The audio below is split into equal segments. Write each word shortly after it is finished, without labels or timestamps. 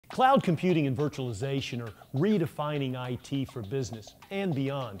Cloud computing and virtualization are redefining IT for business and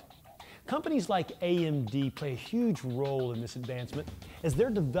beyond. Companies like AMD play a huge role in this advancement as they're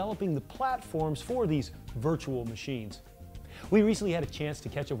developing the platforms for these virtual machines. We recently had a chance to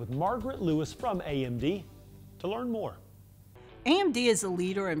catch up with Margaret Lewis from AMD to learn more. AMD is a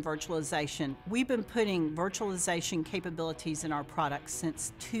leader in virtualization. We've been putting virtualization capabilities in our products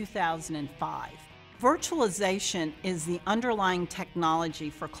since 2005. Virtualization is the underlying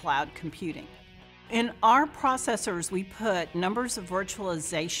technology for cloud computing. In our processors, we put numbers of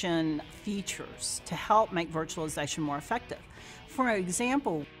virtualization features to help make virtualization more effective. For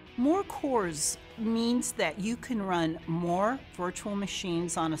example, more cores means that you can run more virtual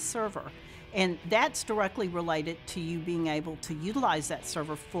machines on a server, and that's directly related to you being able to utilize that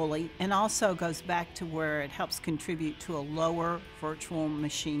server fully, and also goes back to where it helps contribute to a lower virtual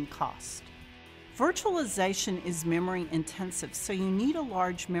machine cost. Virtualization is memory intensive, so you need a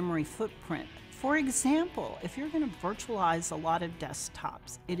large memory footprint. For example, if you're going to virtualize a lot of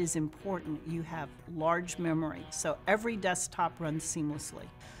desktops, it is important you have large memory so every desktop runs seamlessly.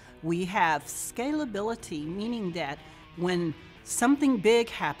 We have scalability, meaning that when something big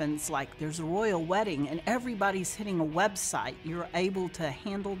happens, like there's a royal wedding and everybody's hitting a website, you're able to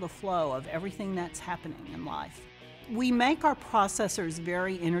handle the flow of everything that's happening in life. We make our processors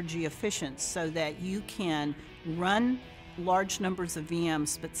very energy efficient so that you can run large numbers of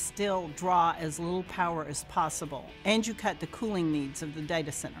VMs but still draw as little power as possible, and you cut the cooling needs of the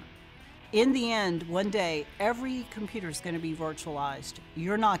data center. In the end, one day, every computer is going to be virtualized.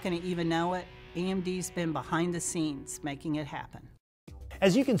 You're not going to even know it. AMD's been behind the scenes making it happen.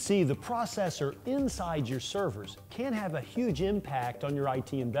 As you can see, the processor inside your servers can have a huge impact on your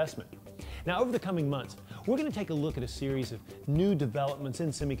IT investment. Now, over the coming months, we're going to take a look at a series of new developments in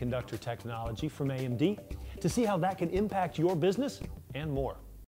semiconductor technology from AMD to see how that can impact your business and more.